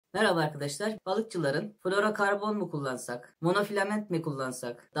Merhaba arkadaşlar. Balıkçıların florokarbon mu kullansak, monofilament mi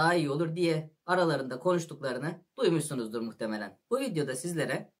kullansak daha iyi olur diye aralarında konuştuklarını duymuşsunuzdur muhtemelen. Bu videoda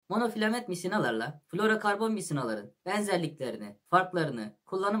sizlere monofilament misinalarla florokarbon misinaların benzerliklerini, farklarını,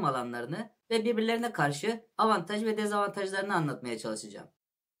 kullanım alanlarını ve birbirlerine karşı avantaj ve dezavantajlarını anlatmaya çalışacağım.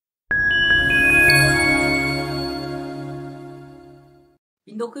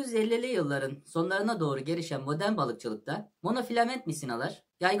 ...1950'li yılların sonlarına doğru gelişen modern balıkçılıkta monofilament misinalar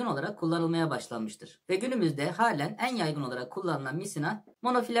yaygın olarak kullanılmaya başlanmıştır. Ve günümüzde halen en yaygın olarak kullanılan misina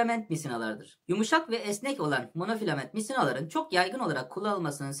monofilament misinalardır. Yumuşak ve esnek olan monofilament misinaların çok yaygın olarak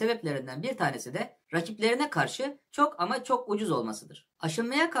kullanılmasının sebeplerinden bir tanesi de rakiplerine karşı çok ama çok ucuz olmasıdır.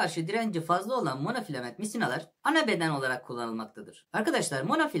 Aşınmaya karşı direnci fazla olan monofilament misinalar ana beden olarak kullanılmaktadır. Arkadaşlar,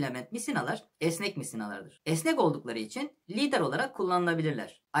 monofilament misinalar esnek misinalardır. Esnek oldukları için lider olarak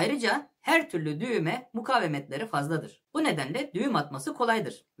kullanılabilirler. Ayrıca her türlü düğüme mukavemetleri fazladır. Bu nedenle düğüm atması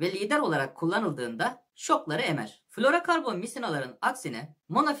kolaydır ve lider olarak kullanıldığında şokları emer. Florokarbon misinaların aksine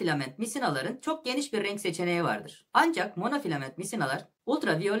monofilament misinaların çok geniş bir renk seçeneği vardır. Ancak monofilament misinalar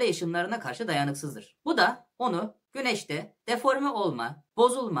ultraviyole ışınlarına karşı dayanıksızdır. Bu da onu güneşte deforme olma,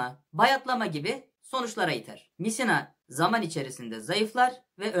 bozulma, bayatlama gibi sonuçlara iter. Misina zaman içerisinde zayıflar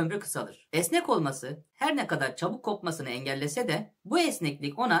ve ömrü kısalır. Esnek olması her ne kadar çabuk kopmasını engellese de bu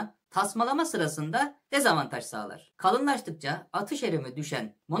esneklik ona tasmalama sırasında dezavantaj sağlar. Kalınlaştıkça atış erimi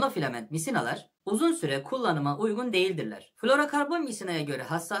düşen monofilament misinalar uzun süre kullanıma uygun değildirler. Florokarbon misinaya göre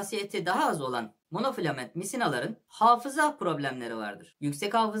hassasiyeti daha az olan monofilament misinaların hafıza problemleri vardır.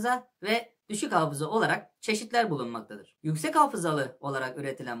 Yüksek hafıza ve düşük hafıza olarak çeşitler bulunmaktadır. Yüksek hafızalı olarak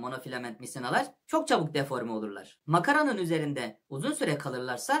üretilen monofilament misinalar çok çabuk deforme olurlar. Makaranın üzerinde uzun süre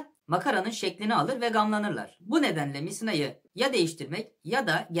kalırlarsa makaranın şeklini alır ve gamlanırlar. Bu nedenle misinayı ya değiştirmek ya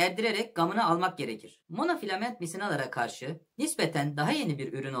da gerdirerek gamını almak gerekir. Monofilament misinalara karşı nispeten daha yeni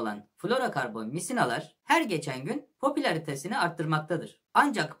bir ürün olan florokarbon misinalar her geçen gün popülaritesini arttırmaktadır.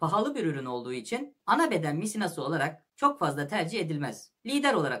 Ancak pahalı bir ürün olduğu için ana beden misinası olarak çok fazla tercih edilmez.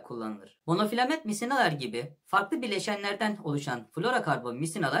 Lider olarak kullanılır. Monofilament misinalar gibi farklı bileşenlerden oluşan florokarbon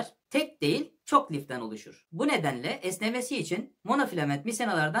misinalar tek değil çok liften oluşur. Bu nedenle esnemesi için monofilament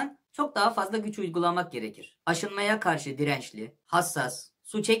misinalardan çok daha fazla güç uygulamak gerekir. Aşınmaya karşı dirençli, hassas,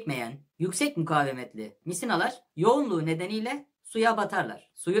 su çekmeyen, yüksek mukavemetli misinalar yoğunluğu nedeniyle suya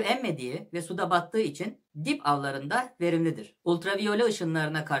batarlar. Suyu emmediği ve suda battığı için dip avlarında verimlidir. Ultraviyole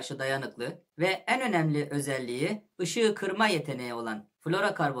ışınlarına karşı dayanıklı ve en önemli özelliği ışığı kırma yeteneği olan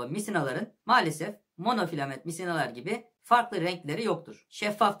florokarbon misinaların maalesef monofilament misinalar gibi farklı renkleri yoktur.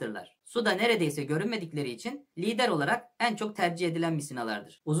 Şeffaftırlar. Suda neredeyse görünmedikleri için lider olarak en çok tercih edilen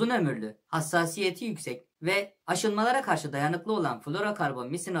misinalardır. Uzun ömürlü, hassasiyeti yüksek ve aşınmalara karşı dayanıklı olan florokarbon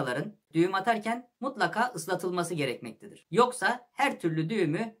misinaların düğüm atarken mutlaka ıslatılması gerekmektedir. Yoksa her türlü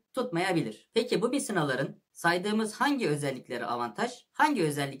düğümü tutmayabilir. Peki bu misinaların saydığımız hangi özellikleri avantaj, hangi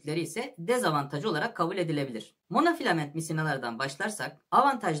özellikleri ise dezavantaj olarak kabul edilebilir? Monofilament misinalardan başlarsak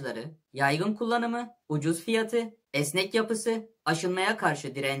avantajları yaygın kullanımı, ucuz fiyatı, esnek yapısı, aşınmaya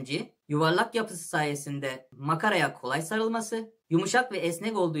karşı direnci, yuvarlak yapısı sayesinde makaraya kolay sarılması, yumuşak ve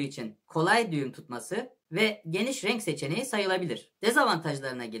esnek olduğu için kolay düğüm tutması ve geniş renk seçeneği sayılabilir.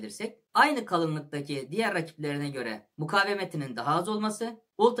 Dezavantajlarına gelirsek, aynı kalınlıktaki diğer rakiplerine göre mukavemetinin daha az olması,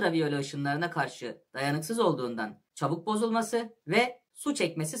 ultraviyole ışınlarına karşı dayanıksız olduğundan çabuk bozulması ve su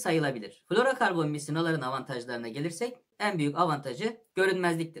çekmesi sayılabilir. Florokarbon misinaların avantajlarına gelirsek, en büyük avantajı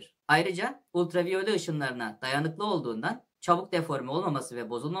görünmezliktir. Ayrıca ultraviyole ışınlarına dayanıklı olduğundan çabuk deforme olmaması ve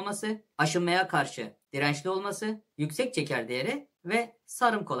bozulmaması, aşınmaya karşı dirençli olması, yüksek çeker değeri ve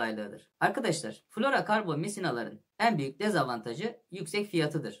sarım kolaylığıdır. Arkadaşlar, florokarbon misinaların en büyük dezavantajı yüksek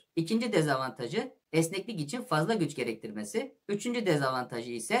fiyatıdır. İkinci dezavantajı esneklik için fazla güç gerektirmesi. Üçüncü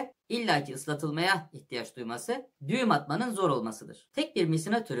dezavantajı ise illaki ıslatılmaya ihtiyaç duyması, düğüm atmanın zor olmasıdır. Tek bir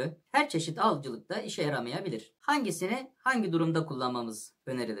misina türü her çeşit avcılıkta işe yaramayabilir. Hangisini hangi durumda kullanmamız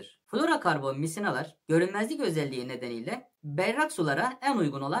önerilir? Florokarbon misinalar görünmezlik özelliği nedeniyle berrak sulara en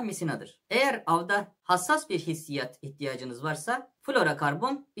uygun olan misinadır. Eğer avda hassas bir hissiyat ihtiyacınız varsa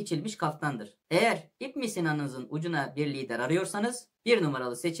florokarbon biçilmiş kaftandır. Eğer ip misinanızın ucuna bir lider arıyorsanız bir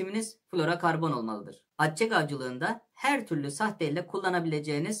numaralı seçiminiz florokarbon olmalıdır. Atçek avcılığında her türlü sahteyle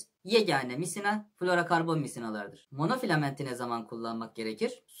kullanabileceğiniz yegane misina florokarbon misinalardır. Monofilamente ne zaman kullanmak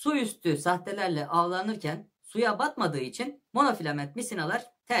gerekir? Su üstü sahtelerle avlanırken suya batmadığı için monofilament misinalar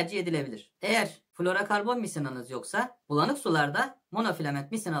tercih edilebilir. Eğer Florocarbon misinanız yoksa bulanık sularda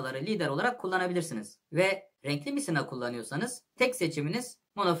monofilament misinaları lider olarak kullanabilirsiniz. Ve renkli misina kullanıyorsanız tek seçiminiz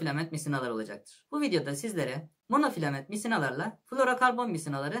monofilament misinalar olacaktır. Bu videoda sizlere monofilament misinalarla florokarbon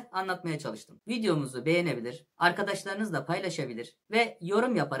misinaları anlatmaya çalıştım. Videomuzu beğenebilir, arkadaşlarınızla paylaşabilir ve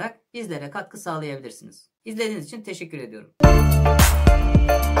yorum yaparak bizlere katkı sağlayabilirsiniz. İzlediğiniz için teşekkür ediyorum.